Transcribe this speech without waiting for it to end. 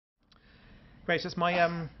Great. So it's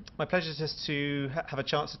my pleasure just to have a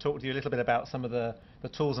chance to talk to you a little bit about some of the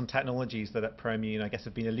tools and technologies that at ProImmune, I guess,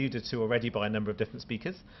 have been alluded to already by a number of different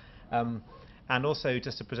speakers. And also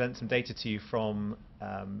just to present some data to you from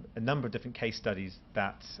a number of different case studies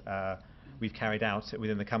that we've carried out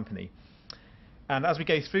within the company. And as we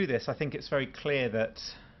go through this, I think it's very clear that,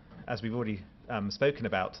 as we've already spoken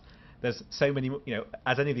about, there's so many,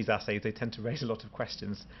 as any of these assays, they tend to raise a lot of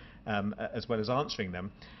questions as well as answering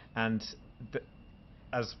them. And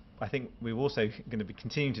as I think we're also going to be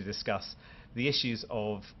continuing to discuss, the issues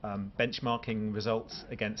of benchmarking results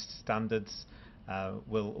against standards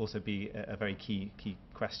will also be a very key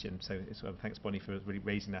question. So thanks, Bonnie, for really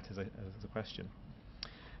raising that as a question.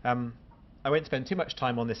 I won't spend too much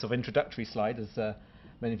time on this sort of introductory slide, as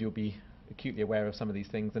many of you will be acutely aware of some of these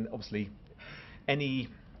things, and obviously any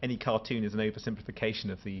cartoon is an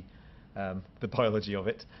oversimplification of the biology of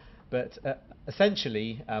it. But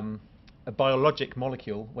essentially, a biologic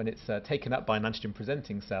molecule, when it's taken up by an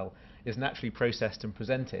antigen-presenting cell, is naturally processed and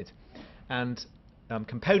presented. And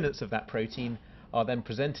components of that protein are then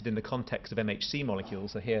presented in the context of MHC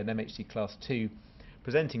molecules. So here, an MHC class 2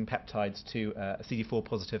 presenting peptides to a CD4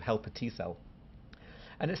 positive helper T cell.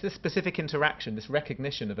 And it's this specific interaction, this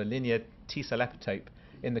recognition of a linear T cell epitope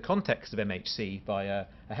in the context of MHC by a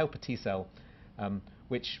helper T cell,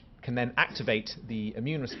 which can then activate the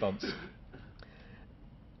immune response.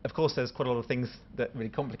 Of course, there's quite a lot of things that really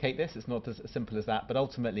complicate this. It's not as simple as that, but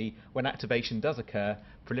ultimately, when activation does occur,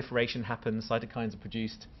 proliferation happens, cytokines are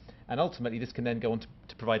produced, and ultimately this can then go on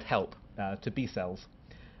to provide help to B cells.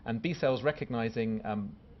 And B cells, recognizing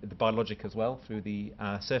the biologic as well through the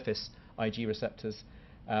surface Ig receptors,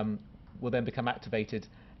 will then become activated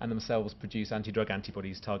and themselves produce anti-drug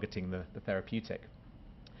antibodies targeting the therapeutic.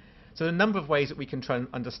 So there are a number of ways that we can try and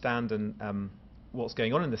understand and what's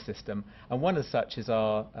going on in the system, and one as such is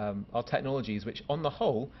our technologies, which on the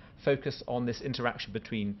whole focus on this interaction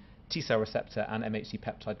between T cell receptor and MHC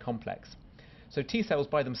peptide complex. So T cells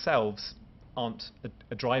by themselves aren't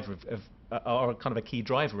a driver are kind of a key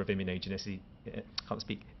driver of immunogenicity. Can't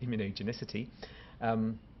speak immunogenicity,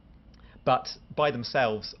 but by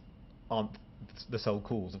themselves aren't the sole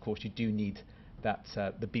cause. Of course, you do need that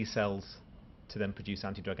the B cells to then produce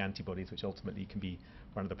anti-drug antibodies, which ultimately can be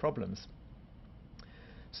one of the problems.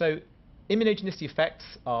 So immunogenicity effects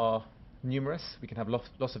are numerous. We can have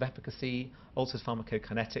loss of efficacy, alters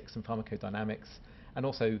pharmacokinetics and pharmacodynamics, and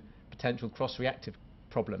also potential cross-reactive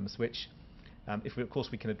problems, which, of course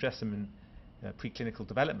we can address them in preclinical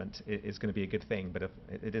development, is going to be a good thing, but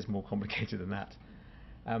it is more complicated than that.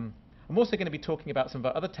 I'm also going to be talking about some of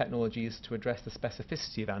our other technologies to address the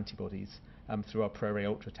specificity of antibodies through our ProArray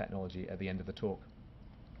Ultra technology at the end of the talk.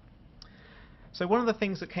 So one of the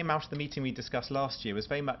things that came out of the meeting we discussed last year was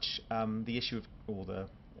very much the issue of, or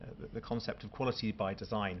the concept of quality by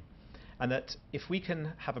design, and that if we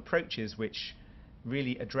can have approaches which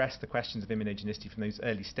really address the questions of immunogenicity from those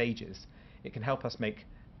early stages, it can help us make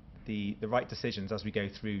the right decisions as we go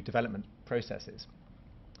through development processes.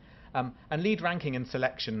 And lead ranking and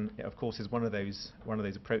selection, of course, is one of those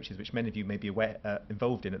approaches which many of you may be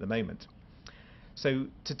involved in at the moment. So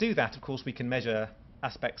to do that, of course, we can measure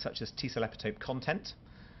aspects such as T cell epitope content,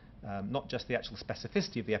 not just the actual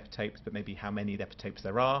specificity of the epitopes, but maybe how many epitopes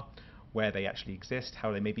there are, where they actually exist,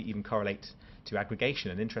 how they maybe even correlate to aggregation,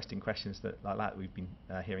 and interesting questions like that we've been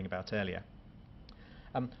hearing about earlier.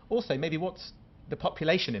 Also, maybe what's the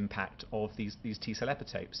population impact of these T cell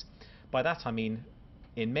epitopes? By that I mean,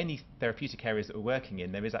 in many therapeutic areas that we're working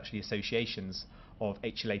in, there is actually associations of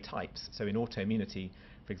HLA types. So in autoimmunity,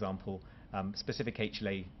 for example, specific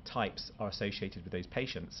HLA types are associated with those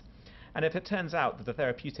patients. And if it turns out that the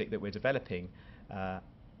therapeutic that we're developing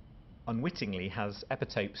unwittingly has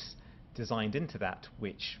epitopes designed into that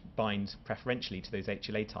which bind preferentially to those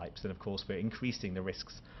HLA types, then of course we're increasing the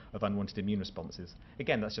risks of unwanted immune responses.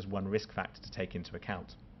 Again, that's just one risk factor to take into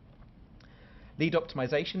account. Lead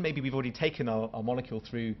optimization, maybe we've already taken our molecule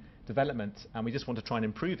through development and we just want to try and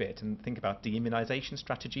improve it and think about de-immunization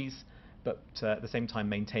strategies, but at the same time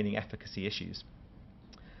maintaining efficacy issues.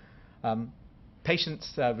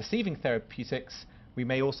 Patients receiving therapeutics, we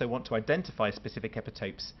may also want to identify specific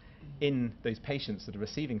epitopes in those patients that are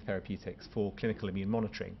receiving therapeutics for clinical immune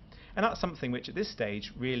monitoring. And that's something which at this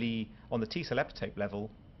stage really, on the T cell epitope level,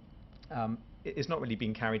 is not really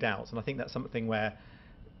being carried out. And I think that's something where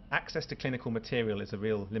access to clinical material is a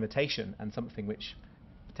real limitation, and something which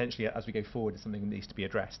potentially as we go forward is something that needs to be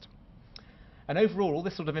addressed. And overall, all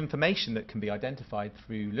this sort of information that can be identified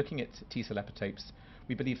through looking at T cell epitopes,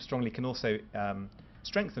 we believe strongly can also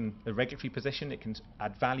strengthen the regulatory position. It can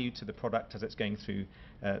add value to the product as it's going through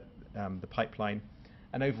the pipeline,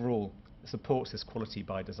 and overall supports this quality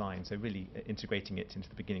by design, so really integrating it into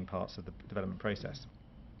the beginning parts of the development process.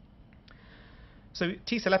 So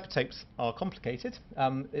T-cell epitopes are complicated.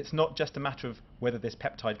 It's not just a matter of whether this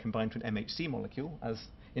peptide can bind to an MHC molecule, as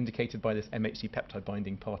indicated by this MHC peptide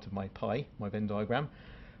binding part of my pie, my Venn diagram,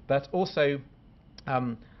 but also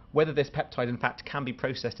whether this peptide in fact can be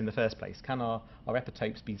processed in the first place. Can our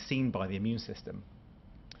epitopes be seen by the immune system?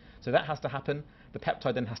 So that has to happen. The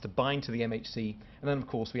peptide then has to bind to the MHC, and then of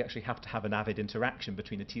course we actually have to have an avid interaction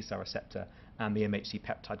between the T-cell receptor and the MHC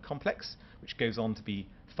peptide complex, which goes on to be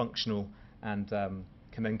functional and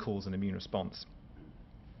can then cause an immune response.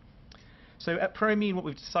 So at ProImmune, what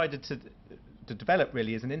we've decided to develop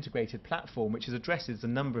really is an integrated platform which addresses a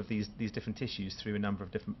number of these different issues through a number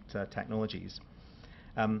of different technologies.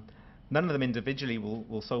 None of them individually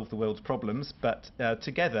will solve the world's problems, but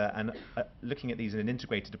together and looking at these in an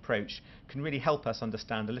integrated approach can really help us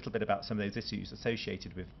understand a little bit about some of those issues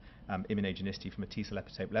associated with immunogenicity from a T-cell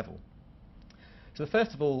epitope level. So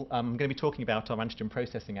first of all, I'm going to be talking about our antigen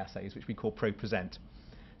processing assays, which we call ProPresent.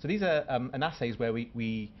 So these are an assays where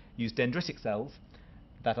we use dendritic cells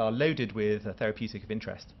that are loaded with a therapeutic of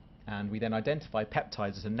interest, and we then identify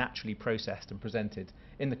peptides that are naturally processed and presented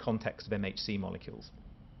in the context of MHC molecules.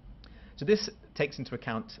 So this takes into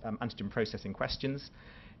account antigen processing questions,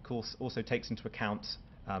 of course also takes into account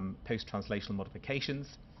post-translational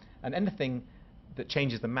modifications, and anything that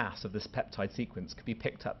changes the mass of this peptide sequence can be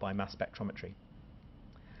picked up by mass spectrometry.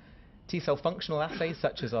 T-cell functional assays,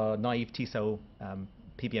 such as our naive T-cell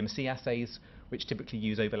PBMC assays, which typically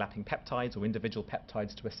use overlapping peptides or individual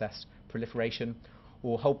peptides to assess proliferation,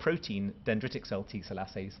 or whole protein dendritic cell T-cell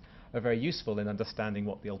assays, are very useful in understanding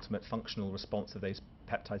what the ultimate functional response of those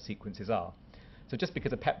peptide sequences are. So just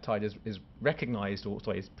because a peptide is recognized or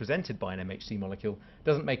is presented by an MHC molecule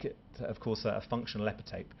doesn't make it, of course, a functional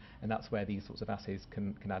epitope, and that's where these sorts of assays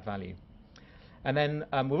can add value. And then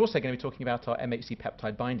we're also going to be talking about our MHC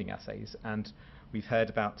peptide binding assays, and we've heard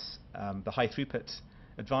about the high throughput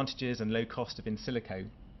advantages and low cost of in silico,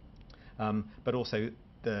 but also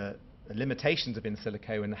the limitations of in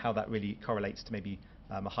silico and how that really correlates to maybe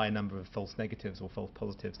a higher number of false negatives or false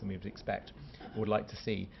positives than we would expect or would like to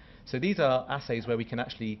see. So these are assays where we can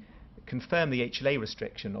actually confirm the HLA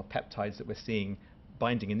restriction of peptides that we're seeing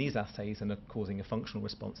binding in these assays and are causing a functional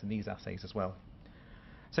response in these assays as well.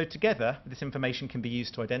 So together, this information can be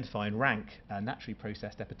used to identify and rank naturally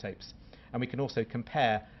processed epitopes, and we can also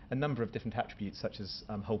compare a number of different attributes such as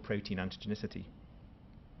whole protein antigenicity.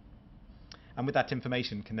 And with that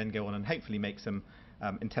information can then go on and hopefully make some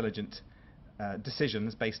intelligent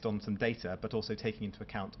decisions based on some data, but also taking into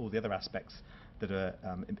account all the other aspects that are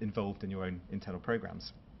involved in your own internal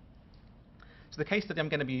programs. So the case study I'm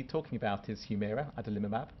going to be talking about is Humira,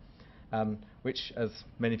 adalimumab, which, as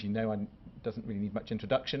many of you know, doesn't really need much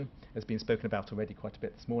introduction, has been spoken about already quite a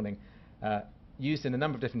bit this morning, used in a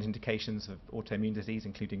number of different indications of autoimmune disease,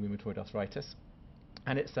 including rheumatoid arthritis.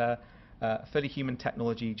 And it's a fully human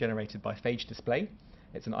technology generated by phage display.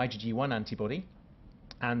 It's an IgG1 antibody,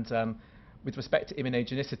 and with respect to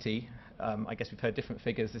immunogenicity, I guess we've heard different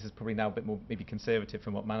figures. This is probably now a bit more maybe conservative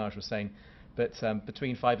from what Manoj was saying, but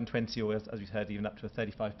between 5 and 20, or as we've heard, even up to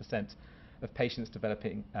 35% of patients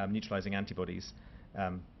developing neutralizing antibodies,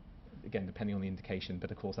 again, depending on the indication, but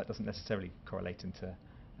of course that doesn't necessarily correlate into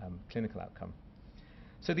clinical outcome.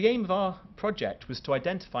 So the aim of our project was to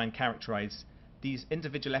identify and characterize these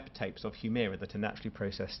individual epitopes of Humira that are naturally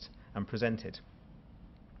processed and presented.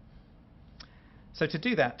 So to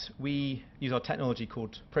do that, we use our technology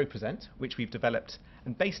called ProPresent, which we've developed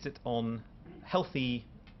and based it on healthy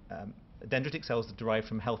dendritic cells that derive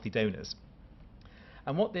from healthy donors.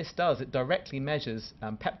 And what this does, it directly measures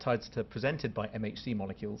peptides that are presented by MHC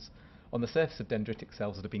molecules on the surface of dendritic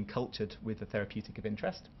cells that have been cultured with the therapeutic of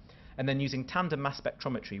interest. And then using tandem mass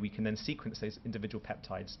spectrometry, we can then sequence those individual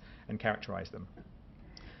peptides and characterize them.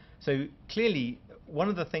 So clearly, one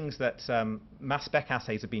of the things that mass spec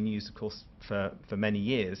assays have been used, of course, for many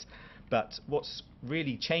years, but what's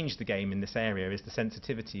really changed the game in this area is the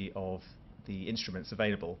sensitivity of the instruments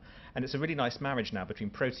available. And it's a really nice marriage now between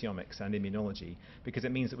proteomics and immunology, because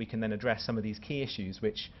it means that we can then address some of these key issues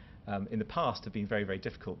which in the past have been very, very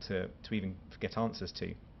difficult to even get answers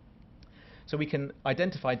to. So we can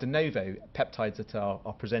identify de novo peptides that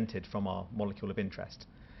are presented from our molecule of interest.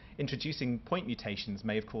 Introducing point mutations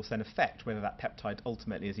may of course then affect whether that peptide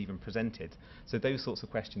ultimately is even presented. So those sorts of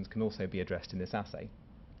questions can also be addressed in this assay.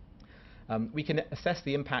 We can assess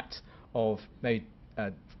the impact of maybe,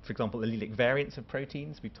 for example, allelic variants of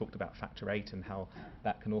proteins. We've talked about factor VIII and how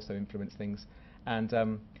that can also influence things.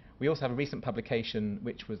 And we also have a recent publication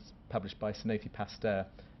which was published by Sanofi Pasteur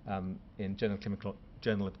in Journal of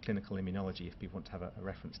Journal of Clinical Immunology if people want to have a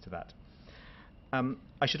reference to that.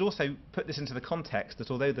 I should also put this into the context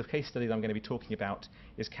that although the case study that I'm going to be talking about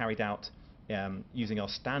is carried out using our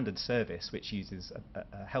standard service, which uses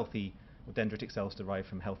a healthy or dendritic cells derived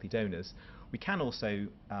from healthy donors, we can also,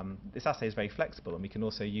 this assay is very flexible, and we can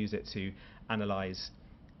also use it to analyse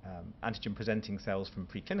antigen presenting cells from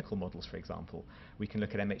preclinical models, for example. We can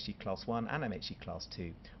look at MHC class 1 and MHC class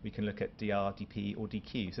 2. We can look at DR, DP or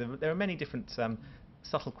DQ. So there are many different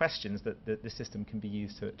subtle questions that this system can be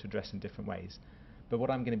used to address in different ways. But what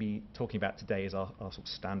I'm going to be talking about today is our sort of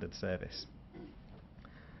standard service.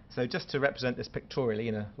 So just to represent this pictorially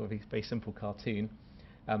in a very simple cartoon,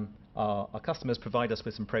 our customers provide us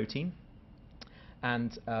with some protein,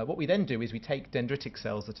 and what we then do is we take dendritic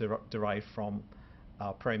cells that are derived from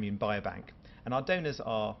our Proimmune biobank, and our donors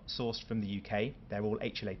are sourced from the UK. They're all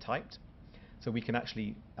HLA typed, so we can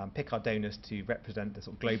actually pick our donors to represent the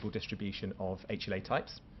sort of global distribution of HLA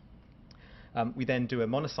types. We then do a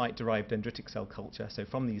monocyte-derived dendritic cell culture, so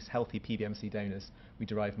from these healthy PBMC donors we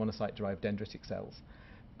derive monocyte-derived dendritic cells.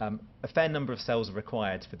 A fair number of cells are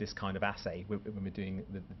required for this kind of assay when we're doing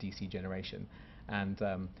the DC generation, and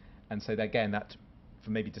so again, that for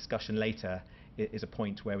maybe discussion later is a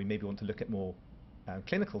point where we maybe want to look at more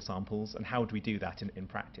clinical samples and how do we do that in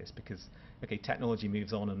practice, because okay, technology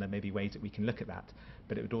moves on and there may be ways that we can look at that,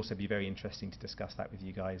 but it would also be very interesting to discuss that with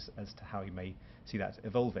you guys as to how you may see that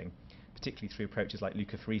evolving, particularly through approaches like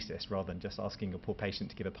leukapheresis rather than just asking a poor patient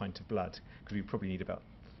to give a pint of blood, because we probably need about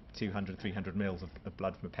 200, 300 mils of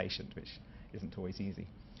blood from a patient, which isn't always easy.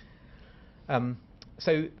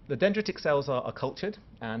 So the dendritic cells are cultured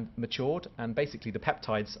and matured, and basically the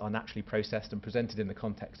peptides are naturally processed and presented in the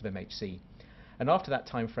context of MHC. And after that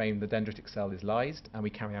time frame, the dendritic cell is lysed, and we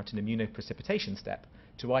carry out an immunoprecipitation step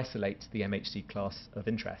to isolate the MHC class of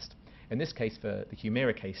interest. In this case, for the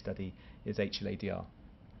Humira case study, is HLA-DR.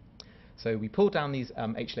 So we pull down these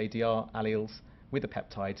HLA-DR alleles with a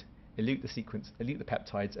peptide, elute the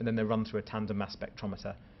peptides, and then they're run through a tandem mass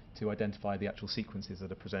spectrometer to identify the actual sequences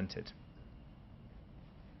that are presented.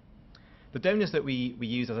 The donors that we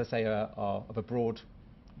use, as I say, are of a broad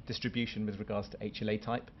distribution with regards to HLA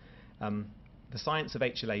type. The science of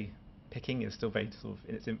HLA picking is still very sort of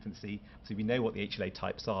in its infancy, so we know what the HLA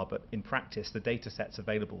types are, but in practice the data sets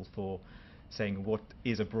available for saying what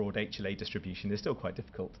is a broad HLA distribution is still quite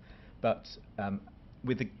difficult. But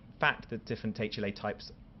with the fact that different HLA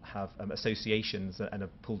types have associations and are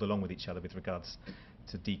pulled along with each other with regards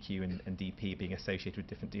to DQ and DP being associated with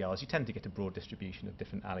different DRs, you tend to get a broad distribution of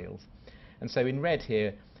different alleles. And so in red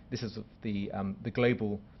here, this is the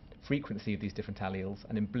global frequency of these different alleles,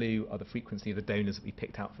 and in blue are the frequency of the donors that we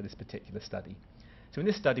picked out for this particular study. So in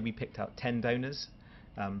this study we picked out 10 donors.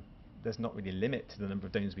 There's not really a limit to the number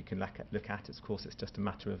of donors we can look at. Of course, it's just a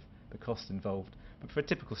matter of the cost involved. But for a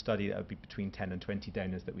typical study, that would be between 10 and 20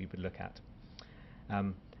 donors that we would look at.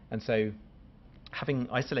 And so, having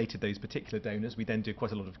isolated those particular donors, we then do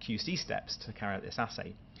quite a lot of QC steps to carry out this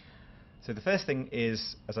assay. So the first thing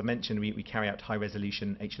is, as I mentioned, we carry out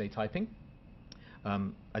high-resolution HLA typing.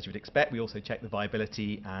 As you would expect, we also check the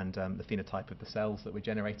viability and the phenotype of the cells that we're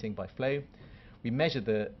generating by flow. We measure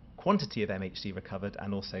the quantity of MHC recovered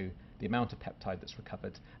and also the amount of peptide that's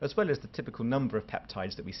recovered, as well as the typical number of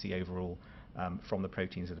peptides that we see overall from the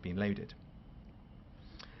proteins that have been loaded.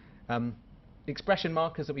 Expression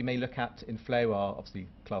markers that we may look at in flow are obviously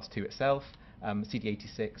class 2 itself,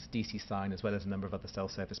 CD86, DC sign, as well as a number of other cell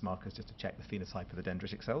surface markers just to check the phenotype of the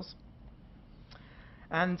dendritic cells.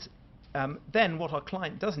 And then what our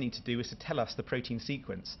client does need to do is to tell us the protein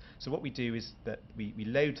sequence. So what we do is that we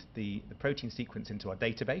load the protein sequence into our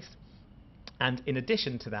database, and in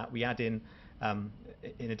addition to that we add in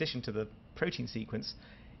addition to the protein sequence,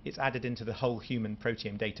 it's added into the whole human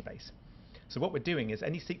proteome database. So what we're doing is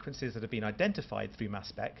any sequences that have been identified through mass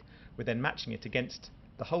spec, we're then matching it against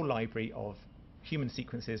the whole library of human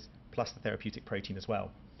sequences plus the therapeutic protein as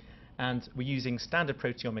well. And we're using standard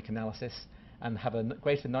proteomic analysis and have a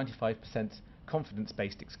greater than 95%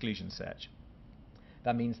 confidence-based exclusion search.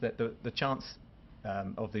 That means that the chance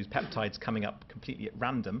of these peptides coming up completely at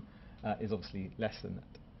random is obviously less than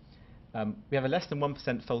that. We have a less than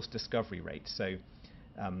 1% false discovery rate, so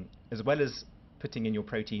as well as putting in your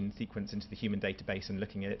protein sequence into the human database and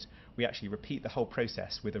looking at it, we actually repeat the whole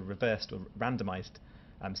process with a reversed or randomized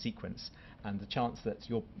sequence, and the chance that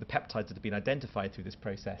the peptides that have been identified through this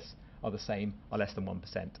process are the same are less than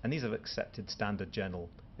 1%. And these are accepted standard journal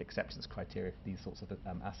acceptance criteria for these sorts of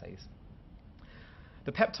assays.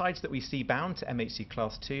 The peptides that we see bound to MHC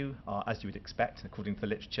class 2 are, as you would expect, according to the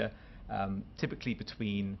literature, typically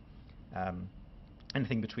between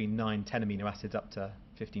anything between 9-10 amino acids up to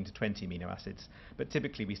 15 to 20 amino acids, but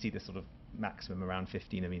typically we see this sort of maximum around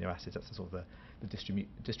 15 amino acids. That's the sort of the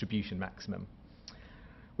distribution maximum.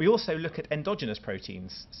 We also look at endogenous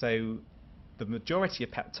proteins. So the majority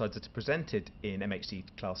of peptides that are presented in MHC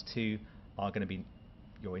class 2 are going to be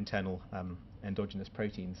your internal endogenous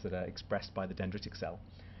proteins that are expressed by the dendritic cell.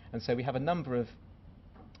 And so we have a number of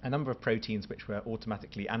proteins which we're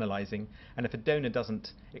automatically analysing, and if a donor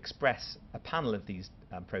doesn't express a panel of these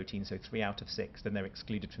proteins, so 3 out of 6, then they're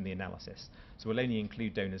excluded from the analysis. So we'll only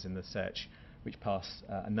include donors in the search which pass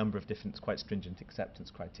a number of different quite stringent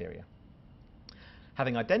acceptance criteria.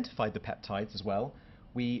 Having identified the peptides as well,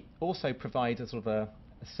 we also provide a sort of a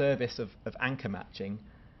service of anchor matching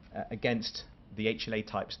against the HLA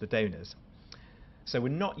types of the donors. So we're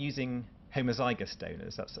not using homozygous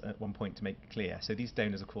donors. That's one point to make clear. So these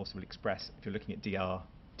donors, of course, will express, if you're looking at DR,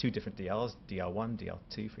 2 different DRs, DR1,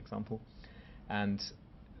 DR2, for example. And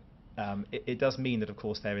it does mean that, of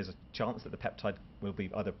course, there is a chance that the peptide will be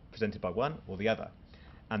either presented by one or the other.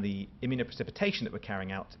 And the immunoprecipitation that we're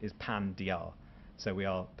carrying out is pan-DR. So we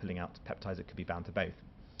are pulling out peptides that could be bound to both.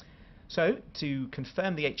 So to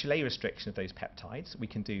confirm the HLA restriction of those peptides, we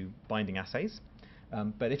can do binding assays.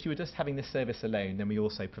 But if you were just having this service alone, then we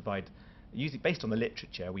also provide, based on the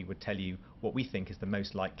literature, we would tell you what we think is the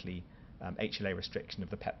most likely HLA restriction of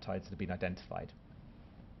the peptides that have been identified.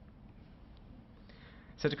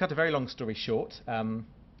 So to cut a very long story short, and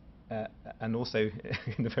also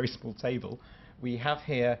in a very small table, we have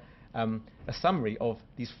here a summary of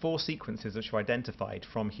these 4 sequences which were identified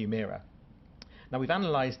from Humira. Now we've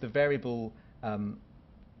analysed the variable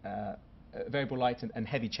light and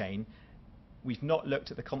heavy chain. We've not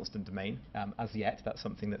looked at the constant domain as yet. That's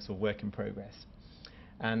something that's a work in progress.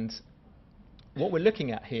 And what we're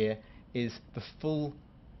looking at here is the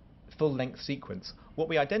full-length sequence. What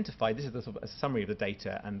we identified, this is a sort of a summary of the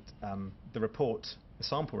data, and the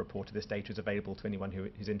sample report of this data is available to anyone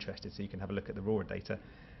who's interested, so you can have a look at the raw data,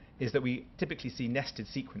 is that we typically see nested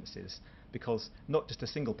sequences because not just a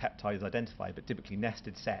single peptide is identified, but typically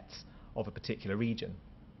nested sets of a particular region.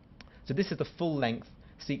 So this is the full-length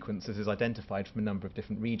sequence as is identified from a number of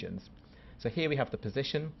different regions. So here we have the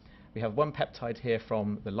position, we have 1 peptide here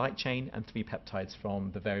from the light chain and 3 peptides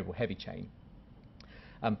from the variable heavy chain.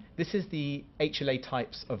 This is the HLA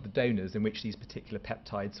types of the donors in which these particular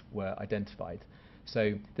peptides were identified.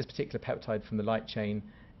 So this particular peptide from the light chain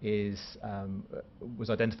was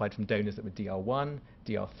identified from donors that were DR1,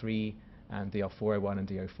 DR3, and DR401 and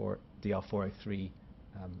DR403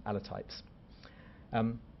 allotypes.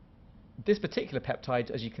 This particular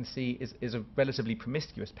peptide, as you can see, is a relatively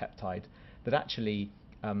promiscuous peptide that actually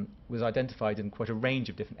was identified in quite a range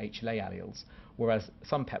of different HLA alleles, whereas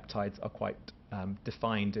some peptides are quite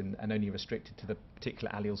defined and only restricted to the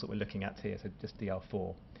particular alleles that we're looking at here, so just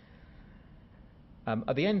DR4.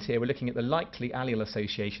 At the end here, we're looking at the likely allele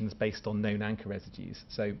associations based on known anchor residues.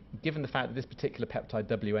 So given the fact that this particular peptide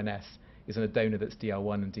WNS is in a donor that's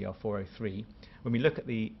DR1 and DR403, when we look at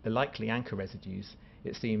the likely anchor residues,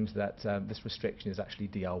 it seems that this restriction is actually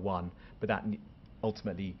DR1, but that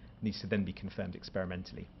ultimately needs to then be confirmed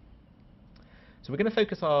experimentally. So we're going to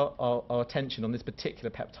focus our attention on this particular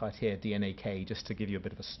peptide here, DNAK, just to give you a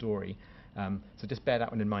bit of a story. So just bear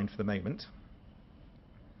that one in mind for the moment.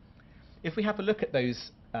 If we have a look at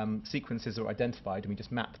those sequences that are identified and we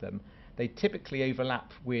just map them, they typically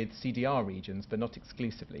overlap with CDR regions, but not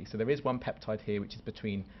exclusively. So there is 1 peptide here which is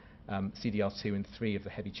between CDR2 and 3 of the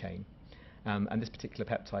heavy chain. And this particular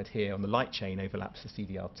peptide here on the light chain overlaps the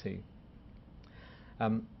CDR2.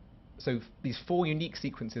 So these 4 unique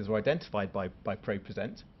sequences were identified by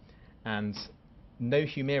ProPresent, and no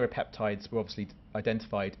Humira peptides were obviously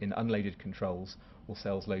identified in unloaded controls or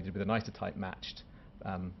cells loaded with an isotype matched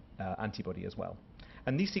antibody as well.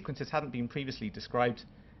 And these sequences hadn't been previously described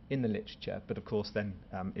in the literature, but of course then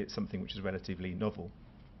it's something which is relatively novel.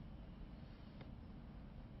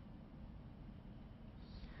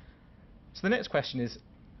 So the next question is,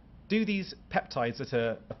 do these peptides that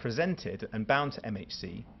are presented and bound to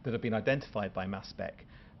MHC that have been identified by mass spec,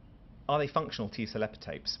 are they functional T-cell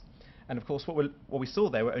epitopes? And of course what we saw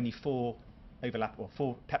there were only 4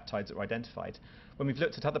 peptides that were identified. When we've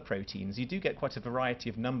looked at other proteins, you do get quite a variety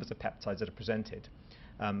of numbers of peptides that are presented.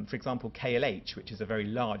 For example, KLH, which is a very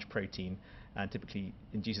large protein and typically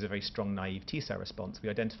induces a very strong naive T-cell response, we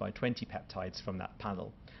identified 20 peptides from that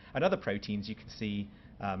panel. And other proteins you can see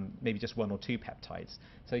maybe just 1 or 2 peptides.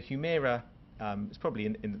 So Humira is probably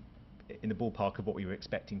in the ballpark of what we were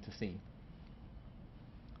expecting to see.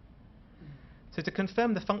 So to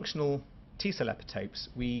confirm the functional T-cell epitopes,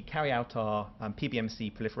 we carry out our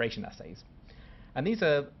PBMC proliferation assays. And these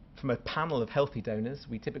are from a panel of healthy donors,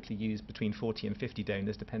 we typically use between 40 and 50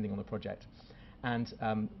 donors, depending on the project. And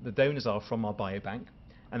the donors are from our biobank,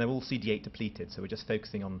 and they're all CD8 depleted, so we're just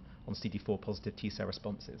focusing on CD4 positive T cell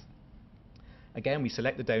responses. Again, we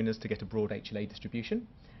select the donors to get a broad HLA distribution,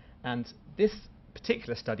 and this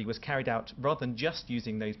particular study was carried out rather than just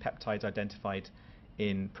using those peptides identified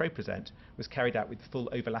in ProPresent, was carried out with the full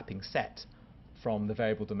overlapping set from the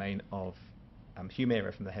variable domain of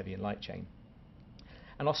Humira from the heavy and light chain.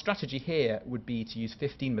 And our strategy here would be to use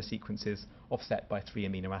 15 mer sequences offset by 3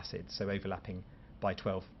 amino acids, so overlapping by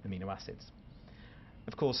 12 amino acids.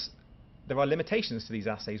 Of course, there are limitations to these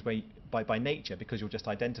assays by nature, because you're just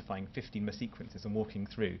identifying 15 mer sequences and walking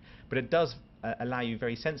through, but it does allow you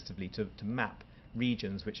very sensitively to map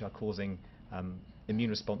regions which are causing immune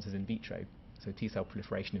responses in vitro, so T cell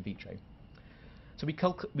proliferation in vitro. So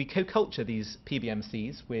we co-culture these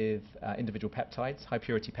PBMCs with individual peptides, high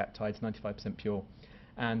purity peptides, 95% pure,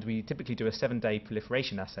 and we typically do a 7-day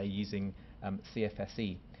proliferation assay using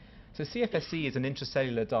CFSE. So CFSE is an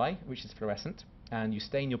intracellular dye which is fluorescent, and you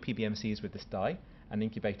stain your PBMCs with this dye and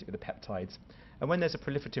incubate it with the peptides. And when there's a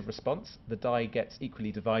proliferative response, the dye gets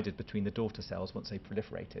equally divided between the daughter cells once they've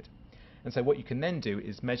proliferated. And so what you can then do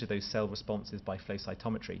is measure those cell responses by flow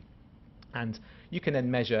cytometry. And you can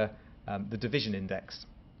then measure the division index.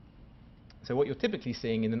 So what you're typically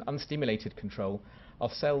seeing in an unstimulated control are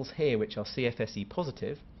cells here which are CFSE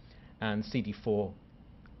positive and CD4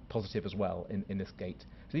 positive as well in this gate.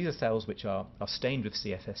 So these are cells which are stained with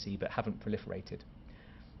CFSE but haven't proliferated.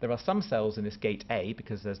 There are some cells in this gate A,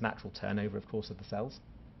 because there's natural turnover, of course, of the cells,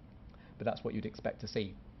 but that's what you'd expect to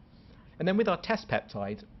see. And then with our test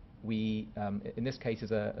peptide, we, in this case,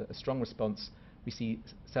 is a strong response. We see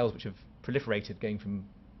cells which have proliferated going from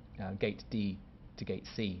gate D to gate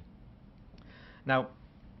C. Now,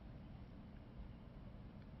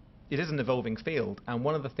 it is an evolving field, and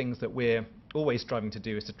one of the things that we're always striving to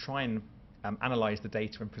do is to try and analyze the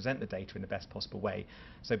data and present the data in the best possible way.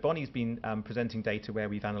 So Bonnie's been presenting data where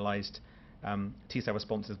we've analyzed T cell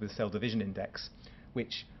responses with cell division index,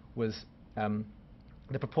 which was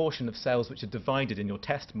the proportion of cells which are divided in your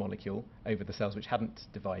test molecule over the cells which hadn't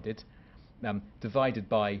divided, divided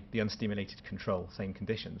by the unstimulated control, same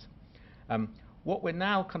conditions. What we're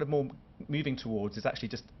now kind of more moving towards is actually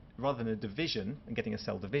just, rather than a division and getting a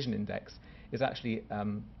cell division index, is actually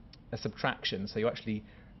a subtraction. So you're actually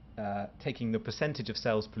taking the percentage of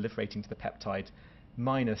cells proliferating to the peptide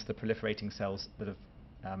minus the proliferating cells that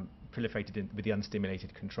have proliferated with the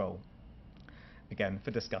unstimulated control. Again,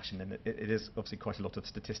 for discussion, and it is obviously quite a lot of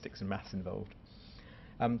statistics and maths involved.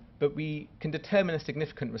 But we can determine a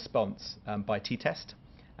significant response by t-test,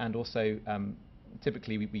 and also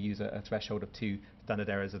typically we use a threshold of 2 standard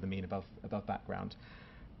errors of the mean above background.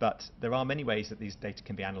 But there are many ways that these data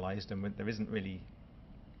can be analysed, and there isn't really,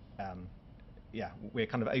 we're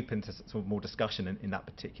kind of open to sort of more discussion in that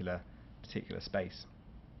particular space.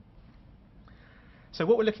 So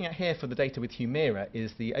what we're looking at here for the data with Humira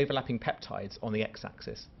is the overlapping peptides on the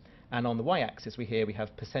x-axis, and on the y-axis we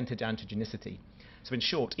have percentage antigenicity. So in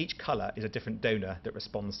short, each colour is a different donor that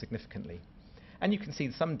responds significantly. And you can see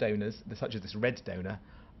some donors, such as this red donor,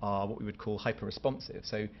 are what we would call hyper-responsive.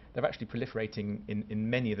 So they're actually proliferating in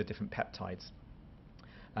many of the different peptides.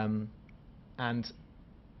 And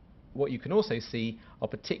what you can also see are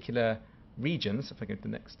particular regions. If I go to the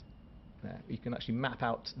next, you can actually map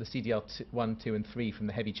out the CDR1, 2, and 3 from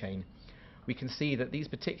the heavy chain. We can see that these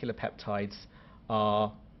particular peptides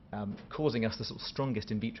are causing us the sort of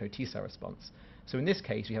strongest in vitro T cell response. So in this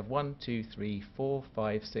case, we have 1, 2, 3, 4,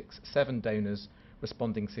 5, 6, 7 donors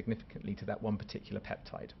responding significantly to that one particular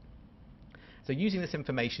peptide. So using this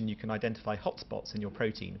information, you can identify hotspots in your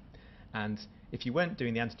protein. And if you weren't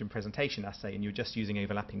doing the antigen presentation assay and you're just using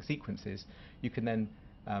overlapping sequences, you can then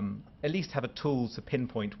at least have a tool to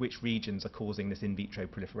pinpoint which regions are causing this in vitro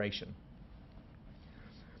proliferation.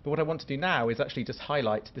 But what I want to do now is actually just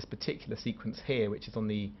highlight this particular sequence here, which is on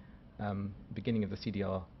the beginning of the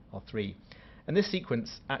CDR3. And this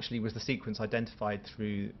sequence actually was the sequence identified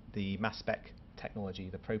through the Mass Spec technology,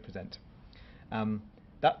 the ProPresent.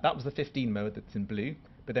 That was the 15 mode that's in blue,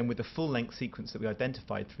 but then with the full-length sequence that we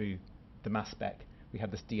identified through the Mass Spec, we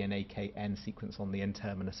have this DNA-KN sequence on the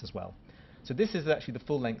N-terminus as well. So this is actually the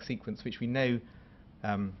full-length sequence which we know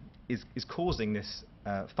is causing this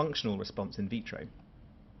functional response in vitro.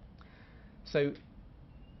 So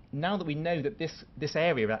now that we know that this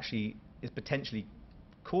area actually is potentially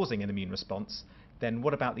causing an immune response, then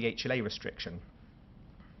what about the HLA restriction?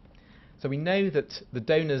 So we know that the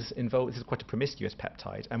donors involved, this is quite a promiscuous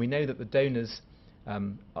peptide, and we know that the donors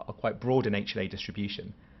are quite broad in HLA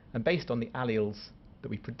distribution. And based on the alleles that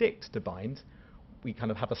we predict to bind, we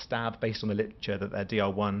kind of have a stab based on the literature that they're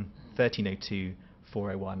DR1, 1302,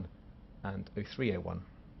 401, and 0301.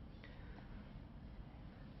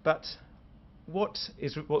 But what's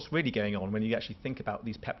really going on when you actually think about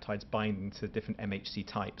these peptides binding to different MHC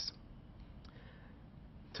types?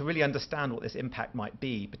 To really understand what this impact might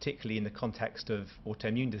be, particularly in the context of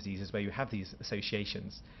autoimmune diseases where you have these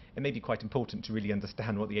associations, it may be quite important to really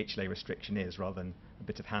understand what the HLA restriction is rather than a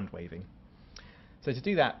bit of hand waving. So to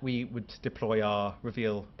do that, we would deploy our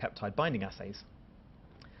Reveal peptide binding assays.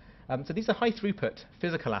 So these are high throughput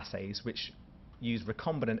physical assays which use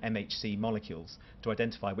recombinant MHC molecules to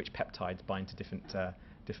identify which peptides bind to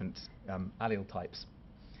different allele types.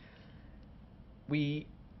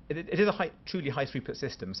 It is a truly high throughput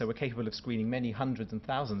system, so we're capable of screening many hundreds and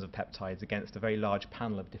thousands of peptides against a very large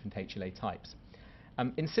panel of different HLA types.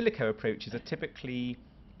 In silico approaches are typically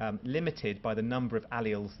limited by the number of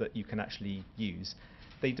alleles that you can actually use.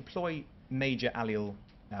 They deploy major allele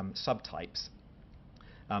subtypes,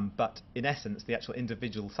 but in essence the actual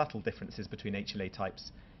individual subtle differences between HLA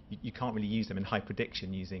types, you can't really use them in high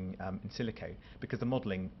prediction using in silico because the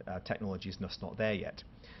modelling technology is just not there yet.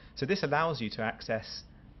 So this allows you to access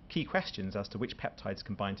key questions as to which peptides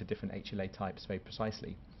can bind to different HLA types very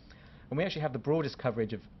precisely. And we actually have the broadest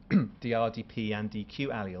coverage of DR, DP and DQ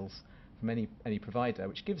alleles from any provider,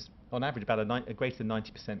 which gives on average about a greater than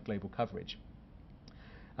 90% global coverage.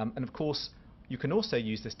 And of course you can also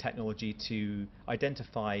use this technology to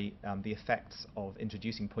identify the effects of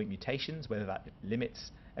introducing point mutations, whether that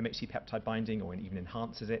limits MHC peptide binding or even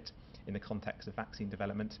enhances it in the context of vaccine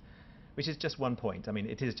development. Which is just one point. I mean,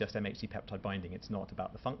 it is just MHC peptide binding. It's not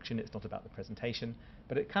about the function, it's not about the presentation,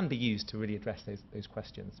 but it can be used to really address those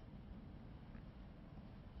questions.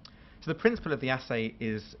 So the principle of the assay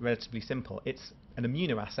is relatively simple. It's an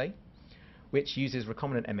immunoassay, which uses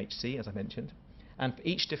recombinant MHC, as I mentioned, and for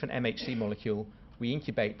each different MHC molecule, we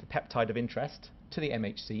incubate the peptide of interest to the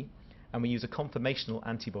MHC, and we use a conformational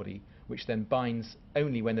antibody, which then binds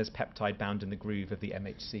only when there's peptide bound in the groove of the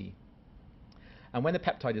MHC. And when the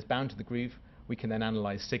peptide is bound to the groove, we can then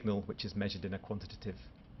analyse signal, which is measured in a quantitative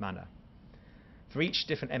manner. For each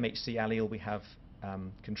different MHC allele, we have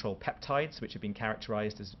control peptides, which have been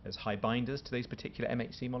characterised as high binders to those particular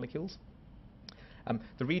MHC molecules.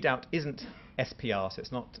 The readout isn't SPR, so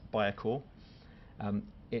it's not Biocore.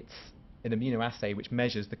 It's an immunoassay which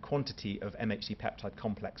measures the quantity of MHC peptide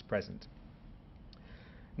complex present.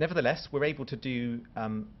 Nevertheless, we're able to do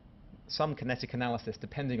some kinetic analysis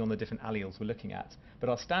depending on the different alleles we're looking at. But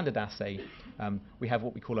our standard assay, we have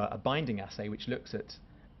what we call a binding assay, which looks at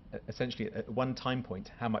essentially at one time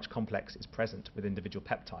point how much complex is present with individual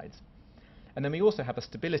peptides. And then we also have a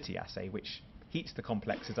stability assay, which heats the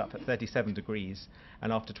complexes up at 37 degrees,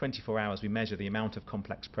 and after 24 hours we measure the amount of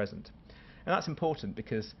complex present. And that's important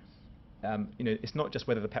because it's not just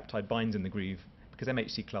whether the peptide binds in the groove, because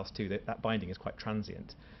MHC class 2, that binding is quite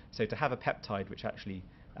transient. So to have a peptide which actually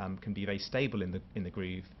can be very stable in the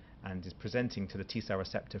groove and is presenting to the T-cell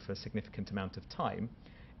receptor for a significant amount of time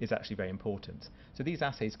is actually very important. So these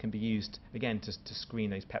assays can be used, again, to screen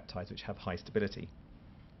those peptides which have high stability.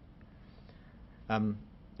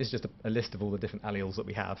 It's just a list of all the different alleles that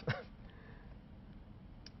we have.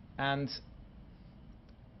 And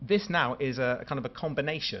this now is a kind of a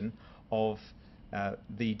combination of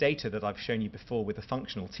the data that I've shown you before with the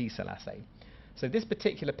functional T-cell assay. So this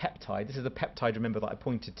particular peptide, this is a peptide, remember, that I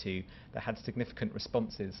pointed to that had significant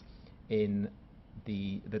responses in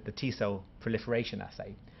the T-cell proliferation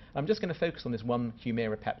assay. I'm just going to focus on this one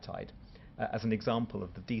Humira peptide as an example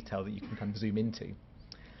of the detail that you can kind of zoom into.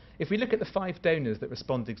 If we look at the 5 donors that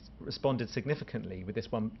responded significantly with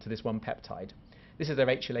this one peptide, this is their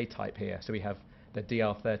HLA type here. So we have the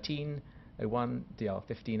DR1301,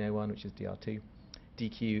 DR1501, which is DR2,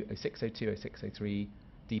 DQ 0602, 0603,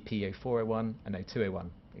 DP 0401, and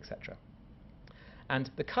 0201, etc. And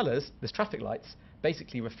the colours, the traffic lights,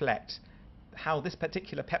 basically reflect how this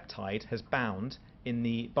particular peptide has bound in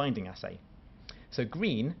the binding assay. So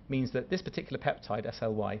green means that this particular peptide,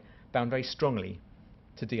 SLY, bound very strongly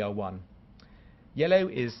to DR1. Yellow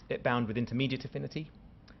is it bound with intermediate affinity,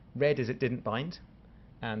 red is it didn't bind,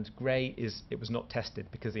 and grey is it was not tested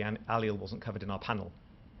because the allele wasn't covered in our panel.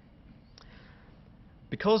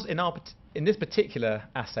 Because in this particular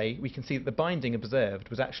assay we can see that the binding observed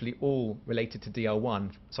was actually all related to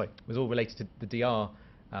DR1, was all related to the DR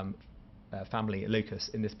family locus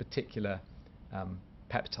in this particular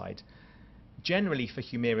peptide. Generally for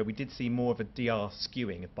Humira we did see more of a DR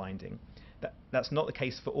skewing of binding. That's not the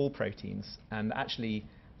case for all proteins, and actually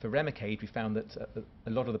for Remicade we found that a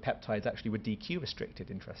lot of the peptides actually were DQ restricted,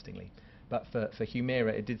 interestingly, but for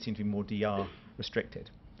Humira it did seem to be more DR restricted.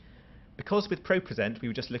 Because with ProPresent we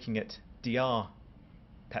were just looking at DR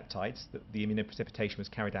peptides, that the immunoprecipitation was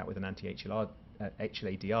carried out with an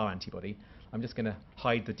HLA-DR antibody, I'm just going to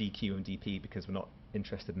hide the DQ and DP because we're not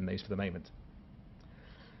interested in those for the moment.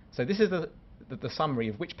 So this is the summary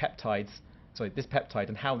of which peptides, this peptide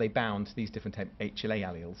and how they bound to these different HLA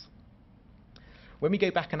alleles. When we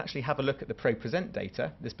go back and actually have a look at the ProPresent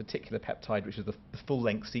data, this particular peptide, which is the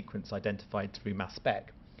full-length sequence identified through Mass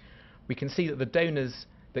Spec, we can see that the donors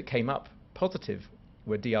that came up positive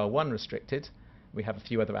were DR1 restricted. We have a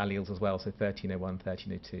few other alleles as well, so 1301,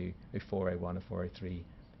 1302, 0401, 0403,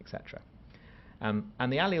 etc.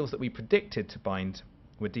 And the alleles that we predicted to bind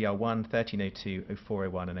were DR1, 1302,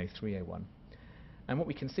 0401, and 0301. And what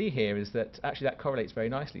we can see here is that actually that correlates very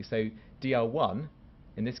nicely. So DR1,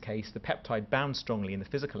 in this case, the peptide bound strongly in the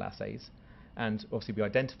physical assays, and obviously we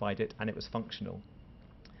identified it and it was functional.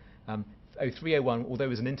 0301, although it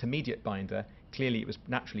was an intermediate binder, clearly it was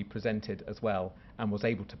naturally presented as well and was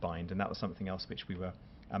able to bind, and that was something else which we were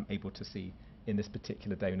able to see in this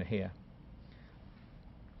particular donor here.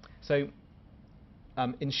 So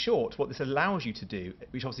in short, what this allows you to do,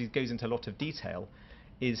 which obviously goes into a lot of detail,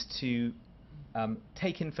 is to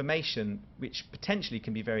take information which potentially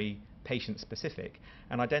can be very patient-specific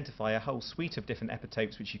and identify a whole suite of different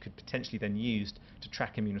epitopes which you could potentially then use to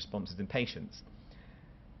track immune responses in patients.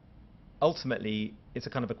 Ultimately, it's a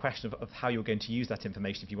kind of a question of how you're going to use that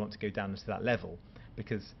information if you want to go down to that level,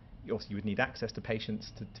 because also you would need access to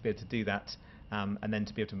patients to be able to do that, and then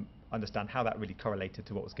to be able to understand how that really correlated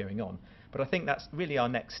to what was going on. But I think that's really our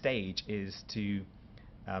next stage, is to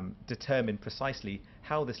determine precisely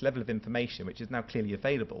how this level of information, which is now clearly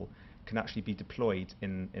available, can actually be deployed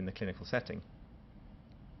in the clinical setting.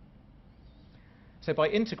 So by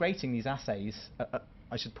integrating these assays,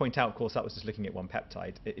 I should point out, of course, that was just looking at one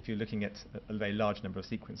peptide. If you're looking at a very large number of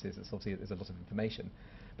sequences, it's obviously there's a lot of information.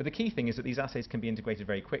 But the key thing is that these assays can be integrated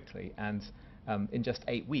very quickly, and in just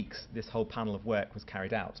 8 weeks, this whole panel of work was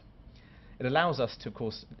carried out. It allows us to, of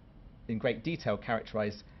course, in great detail,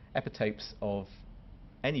 characterize epitopes of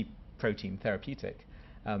any protein therapeutic,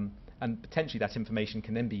 and potentially that information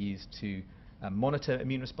can then be used to monitor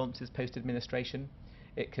immune responses post-administration.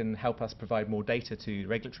 It can help us provide more data to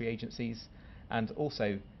regulatory agencies, and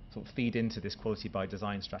also sort of feed into this quality by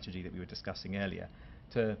design strategy that we were discussing earlier,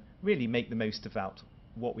 to really make the most about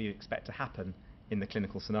what we expect to happen in the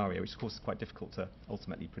clinical scenario, which of course is quite difficult to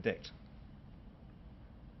ultimately predict.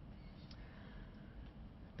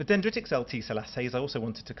 The dendritic cell T-cell assays I also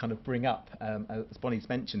wanted to kind of bring up, as Bonnie's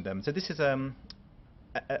mentioned them. So this is a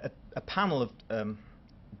panel of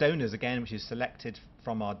donors, again, which is selected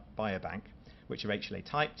from our biobank, which are HLA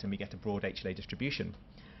typed, and we get a broad HLA distribution.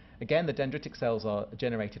 Again, the dendritic cells are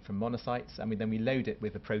generated from monocytes, and then we load it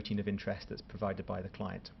with a protein of interest that's provided by the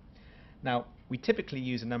client. Now, we typically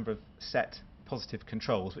use a number of set positive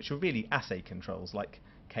controls, which are really assay controls, like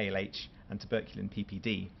KLH and tuberculin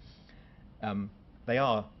PPD. They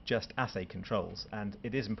are just assay controls, and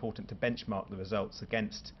it is important to benchmark the results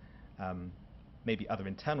against maybe other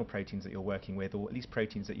internal proteins that you're working with, or at least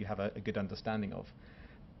proteins that you have a good understanding of.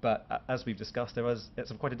 But as we've discussed,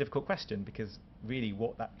 it's quite a difficult question, because really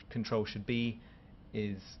what that control should be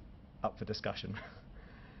is up for discussion.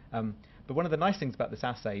 But one of the nice things about this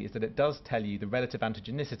assay is that it does tell you the relative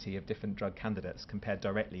antigenicity of different drug candidates compared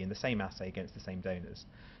directly in the same assay against the same donors.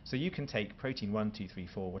 So you can take protein 1, 2, 3,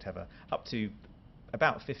 4, whatever, up to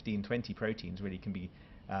about 15, 20 proteins really can be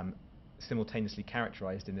simultaneously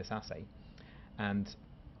characterized in this assay. And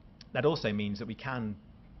that also means that we can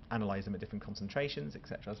analyze them at different concentrations,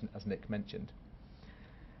 etc., as Nick mentioned.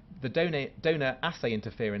 The donor assay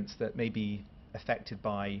interference that may be affected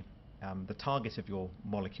by the target of your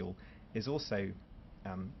molecule is also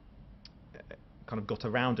kind of got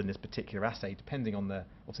around in this particular assay, depending on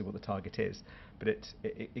obviously what the target is. But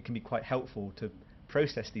it can be quite helpful to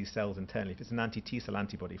process these cells internally. If it's an anti-T cell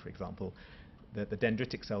antibody, for example, the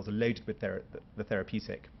dendritic cells are loaded with the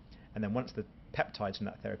therapeutic, and then once the peptides from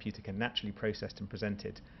that therapeutic are naturally processed and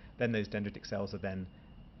presented, then those dendritic cells are then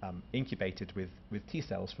incubated with T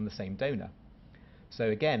cells from the same donor. So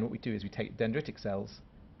again, what we do is we take dendritic cells,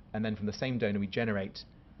 and then from the same donor we generate,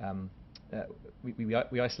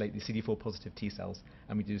 we isolate the CD4 positive T cells,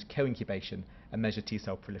 and we do co-incubation and measure T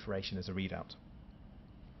cell proliferation as a readout.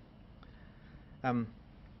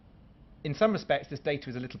 In some respects, this data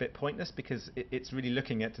is a little bit pointless, because it's really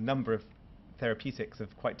looking at a number of therapeutics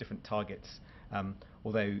of quite different targets,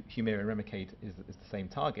 although Humira and Remicade is the same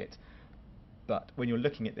target. But when you're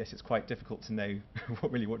looking at this, it's quite difficult to know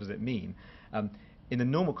what does it mean. In the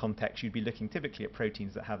normal context, you'd be looking typically at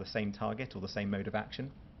proteins that have the same target or the same mode of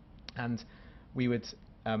action, and we would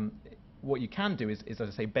what you can do is, as I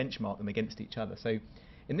say, benchmark them against each other. So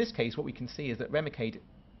in this case, what we can see is that Remicade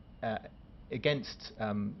against,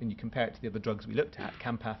 when you compare it to the other drugs we looked at,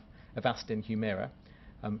 Campath, Avastin, Humira,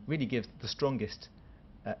 really gives the strongest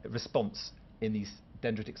response in these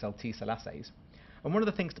dendritic cell T cell assays. And one of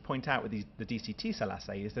the things to point out with the DC T cell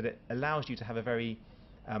assay is that it allows you to have a very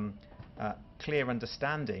clear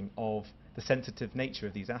understanding of the sensitive nature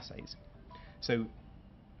of these assays. So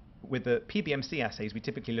with the PBMC assays, we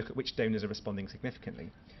typically look at which donors are responding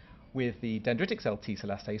significantly. With the dendritic cell T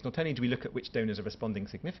cell assays, not only do we look at which donors are responding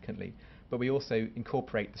significantly, but we also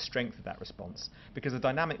incorporate the strength of that response, because the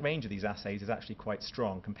dynamic range of these assays is actually quite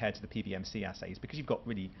strong compared to the PBMC assays, because you've got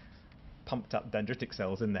really pumped up dendritic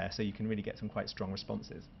cells in there, so you can really get some quite strong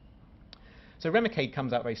responses. So Remicade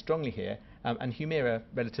comes out very strongly here, and Humira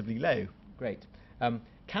relatively low. Great.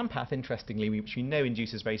 Campath, interestingly, which we know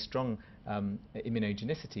induces very strong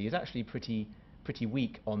immunogenicity, is actually pretty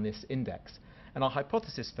weak on this index. And our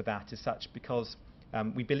hypothesis for that is such because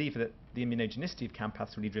we believe that the immunogenicity of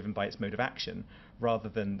Campath is really driven by its mode of action rather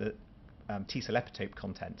than the T cell epitope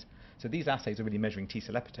content. So these assays are really measuring T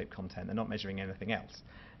cell epitope content, they're not measuring anything else.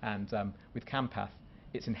 And with Campath,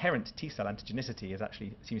 its inherent T cell antigenicity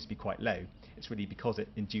seems to be quite low. It's really because it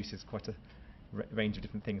induces quite a range of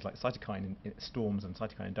different things like cytokine storms and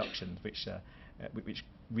cytokine inductions, which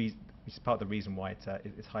is part of the reason why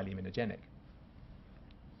it's highly immunogenic.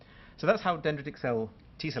 So that's how dendritic cell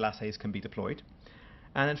T cell assays can be deployed.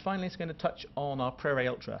 And then finally, it's going to touch on our ProRay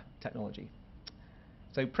Ultra technology.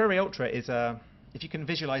 So ProRay Ultra is if you can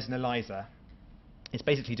visualize an ELISA, it's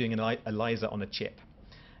basically doing an ELISA on a chip.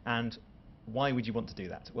 And why would you want to do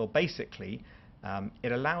that? Well, basically,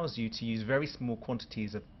 it allows you to use very small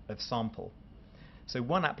quantities of sample. So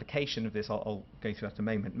one application of this, I'll go through that in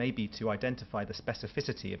a moment, may be to identify the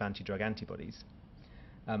specificity of anti-drug antibodies.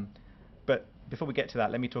 But before we get to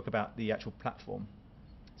that, let me talk about the actual platform.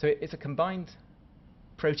 So it's a combined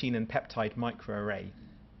protein and peptide microarray.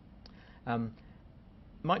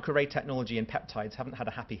 Microarray technology and peptides haven't had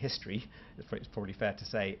a happy history, it's probably fair to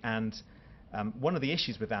say, and one of the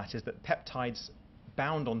issues with that is that peptides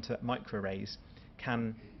bound onto microarrays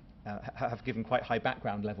can have given quite high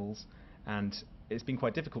background levels, and it's been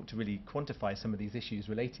quite difficult to really quantify some of these issues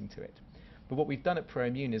relating to it. But what we've done at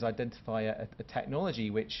ProImmune is identify a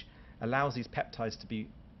technology which allows these peptides to be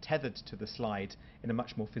tethered to the slide in a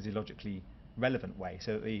much more physiologically relevant way,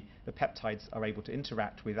 so that the peptides are able to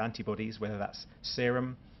interact with antibodies, whether that's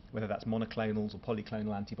serum, whether that's monoclonals or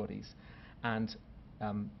polyclonal antibodies, and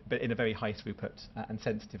but in a very high throughput and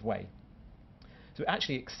sensitive way. So it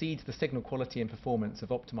actually exceeds the signal quality and performance of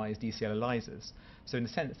optimized DCL ELISAs. So in a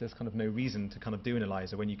sense, there's kind of no reason to kind of do an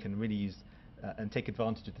ELISA when you can really use and take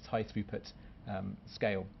advantage of this high throughput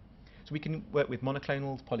scale. So we can work with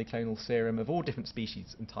monoclonals, polyclonal, serum of all different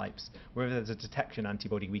species and types. Wherever there's a detection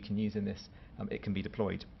antibody we can use in this, it can be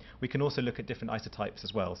deployed. We can also look at different isotypes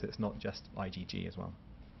as well, so it's not just IgG as well.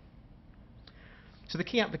 So the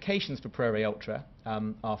key applications for ProRay Ultra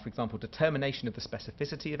are, for example, determination of the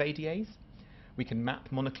specificity of ADAs. We can map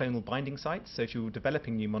monoclonal binding sites, so if you're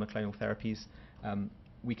developing new monoclonal therapies,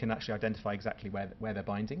 we can actually identify exactly where they're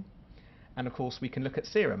binding. And of course, we can look at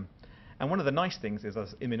serum. And one of the nice things is,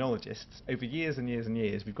 as immunologists, over years and years and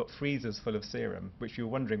years, we've got freezers full of serum, which we were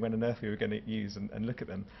wondering when on earth we were going to use and look at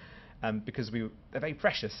them, because they're very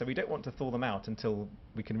precious, so we don't want to thaw them out until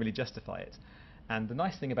we can really justify it. And the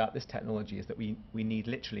nice thing about this technology is that we need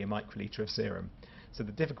literally a microliter of serum. So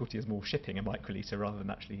the difficulty is more shipping a microliter rather than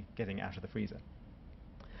actually getting it out of the freezer.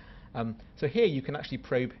 So here you can actually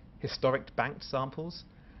probe historic banked samples,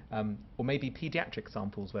 or maybe pediatric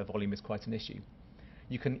samples where volume is quite an issue.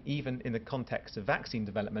 You can even, in the context of vaccine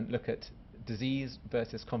development, look at disease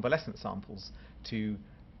versus convalescent samples to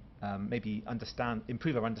maybe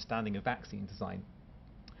improve our understanding of vaccine design.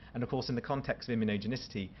 And of course, in the context of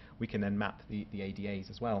immunogenicity, we can then map the ADAs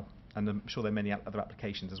as well. And I'm sure there are many other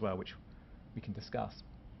applications as well, which we can discuss.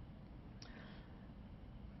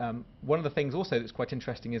 One of the things also that's quite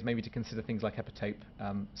interesting is maybe to consider things like epitope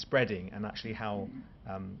spreading, and actually how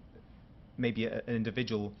maybe an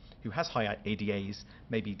individual who has high ADAs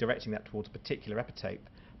may be directing that towards a particular epitope,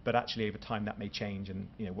 but actually over time that may change, and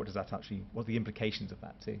what are the implications of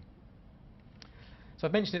that too? So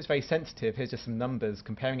I've mentioned it's very sensitive. Here's just some numbers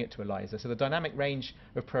comparing it to ELISA. So the dynamic range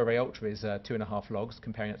of ProRay Ultra is 2.5 logs,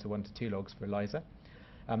 comparing it to 1 to 2 logs for ELISA.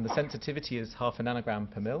 The sensitivity is 0.5 nanogram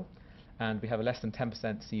per mil, and we have a less than 10%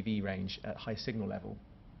 CV range at high signal level.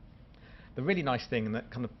 The really nice thing, and that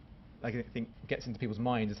kind of I think gets into people's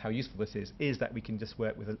minds, is how useful this is that we can just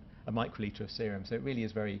work with a microliter of serum. So it really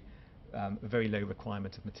is a very low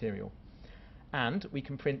requirement of material. And we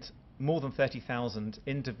can print more than 30,000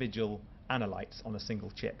 individual analytes on a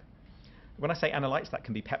single chip. When I say analytes, that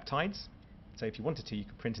can be peptides. So if you wanted to, you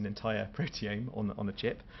could print an entire proteome on a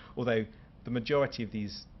chip, although the majority of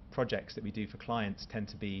these projects that we do for clients tend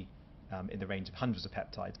to be in the range of hundreds of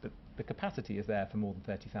peptides, but the capacity is there for more than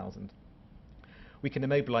 30,000. We can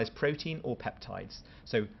immobilize protein or peptides.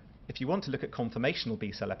 So if you want to look at conformational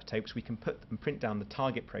B-cell epitopes, we can put and print down the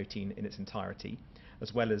target protein in its entirety,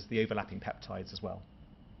 as well as the overlapping peptides as well.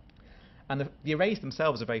 And the arrays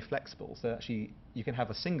themselves are very flexible. So actually, you can have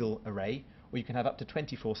a single array, or you can have up to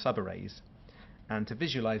 24 subarrays. And to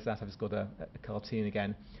visualize that, I've just got a cartoon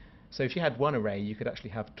again. So if you had one array, you could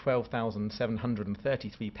actually have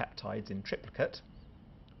 12,733 peptides in triplicate,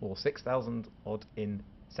 or 6,000 odd in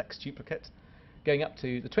sextuplicate, going up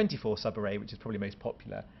to the 24 subarray, which is probably most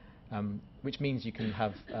popular, which means you can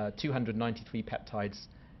have 293 peptides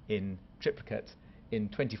in triplicate in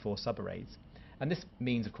 24 subarrays. And this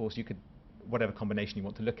means, of course, you could, whatever combination you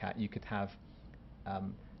want to look at, you could have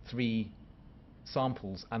 3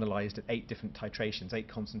 samples analyzed at 8 different titrations, 8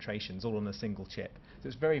 concentrations, all on a single chip. So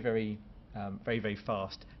it's very, very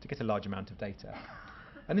fast to get a large amount of data.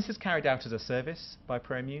 And this is carried out as a service by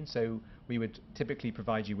ProImmune. So we would typically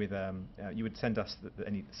provide you with, you would send us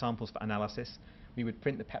any samples for analysis. We would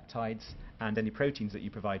print the peptides and any proteins that you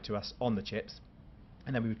provide to us on the chips,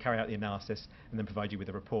 and then we would carry out the analysis and then provide you with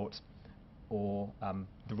a report or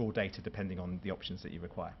the raw data, depending on the options that you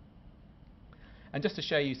require. And just to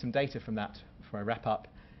show you some data from that before I wrap up,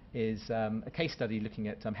 is a case study looking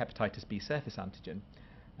at hepatitis B surface antigen.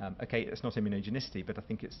 Okay, it's not immunogenicity, but I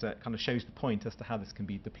think it kind of shows the point as to how this can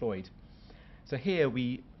be deployed. So here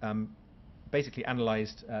we basically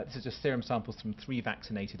analysed, this is just serum samples from 3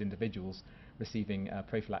 vaccinated individuals receiving a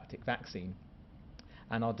prophylactic vaccine.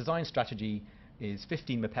 And our design strategy is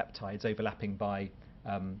 15 peptides overlapping by,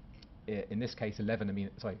 in this case,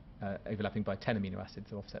 overlapping by 10 amino acids,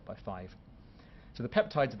 so offset by 5. So the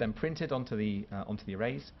peptides are then printed onto the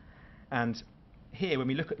arrays, and here when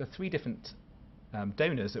we look at the 3 different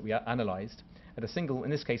donors that we analysed at a single, in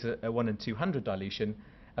this case a 1 in 200 dilution,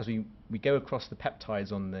 as we go across the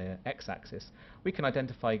peptides on the x-axis, we can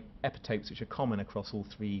identify epitopes which are common across all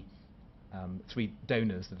 3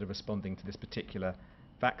 donors that are responding to this particular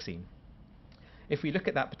vaccine. If we look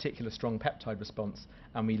at that particular strong peptide response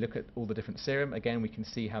and we look at all the different serum, again we can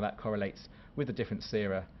see how that correlates with the different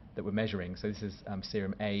sera that we're measuring. So this is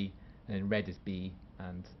serum A, and in red is B,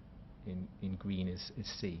 and in green is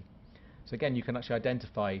C. So again, you can actually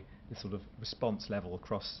identify this sort of response level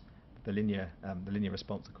across the linear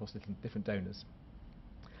response across different donors.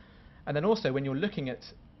 And then also, when you're looking at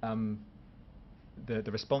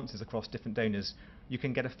the responses across different donors, you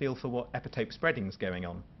can get a feel for what epitope spreading is going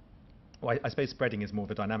on. Well, I suppose spreading is more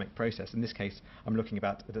of a dynamic process. In this case, I'm looking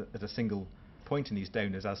at a single point in these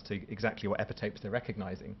donors as to exactly what epitopes they're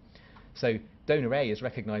recognizing. So donor A is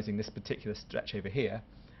recognizing this particular stretch over here,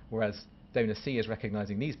 whereas donor C is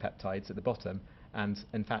recognizing these peptides at the bottom, and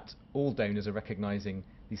in fact all donors are recognizing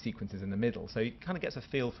these sequences in the middle. So it kind of gets a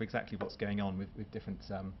feel for exactly what's going on with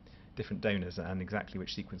different donors and exactly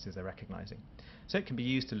which sequences they're recognizing. So it can be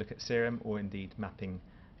used to look at serum or indeed mapping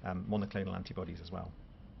monoclonal antibodies as well.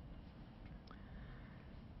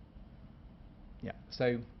 Yeah,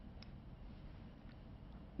 so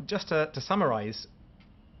just to summarize,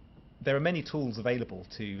 there are many tools available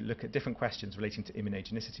to look at different questions relating to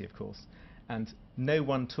immunogenicity, of course, and no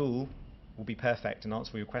one tool will be perfect and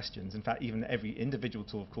answer all your questions. In fact, even every individual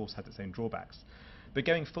tool, of course, has its own drawbacks. But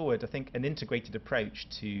going forward, I think an integrated approach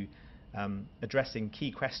to addressing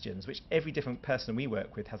key questions, which every different person we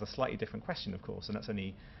work with has a slightly different question, of course, and that's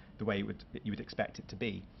only the way you would expect it to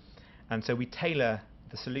be. And so we tailor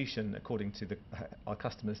the solution according to our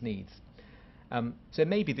customers' needs. So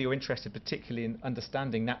maybe that you're interested particularly in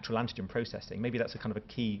understanding natural antigen processing. Maybe that's a kind of a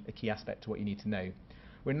key aspect to what you need to know.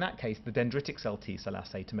 Well, in that case, the dendritic cell T-cell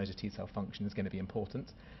assay to measure T-cell function is going to be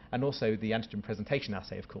important, and also the antigen presentation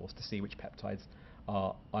assay, of course, to see which peptides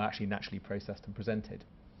are actually naturally processed and presented.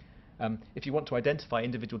 If you want to identify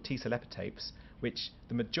individual T-cell epitopes, which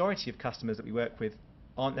the majority of customers that we work with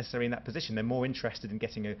aren't necessarily in that position, they're more interested in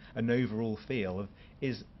getting an overall feel of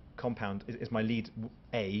is my lead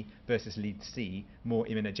A versus lead C more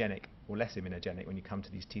immunogenic or less immunogenic when you come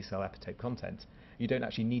to these T-cell epitope content. You don't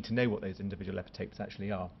actually need to know what those individual epitopes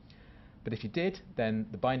actually are. But if you did, then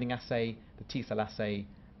the binding assay, the T-cell assay,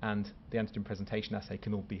 and the antigen presentation assay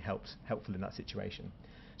can all be helpful in that situation.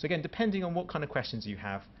 So again, depending on what kind of questions you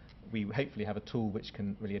have, we hopefully have a tool which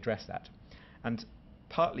can really address that. And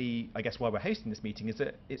partly, I guess, why we're hosting this meeting is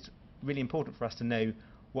that it's really important for us to know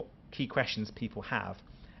what key questions people have.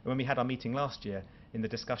 And when we had our meeting last year, in the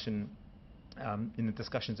discussion in the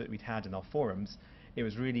discussions that we'd had in our forums, it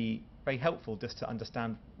was really very helpful just to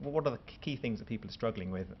understand what are the key things that people are struggling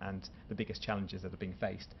with and the biggest challenges that are being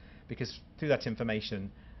faced. Because through that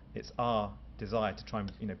information, it's our desire to try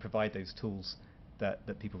and provide those tools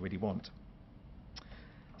that people really want.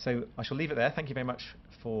 So I shall leave it there. Thank you very much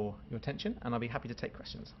for your attention, and I'll be happy to take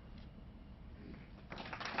questions.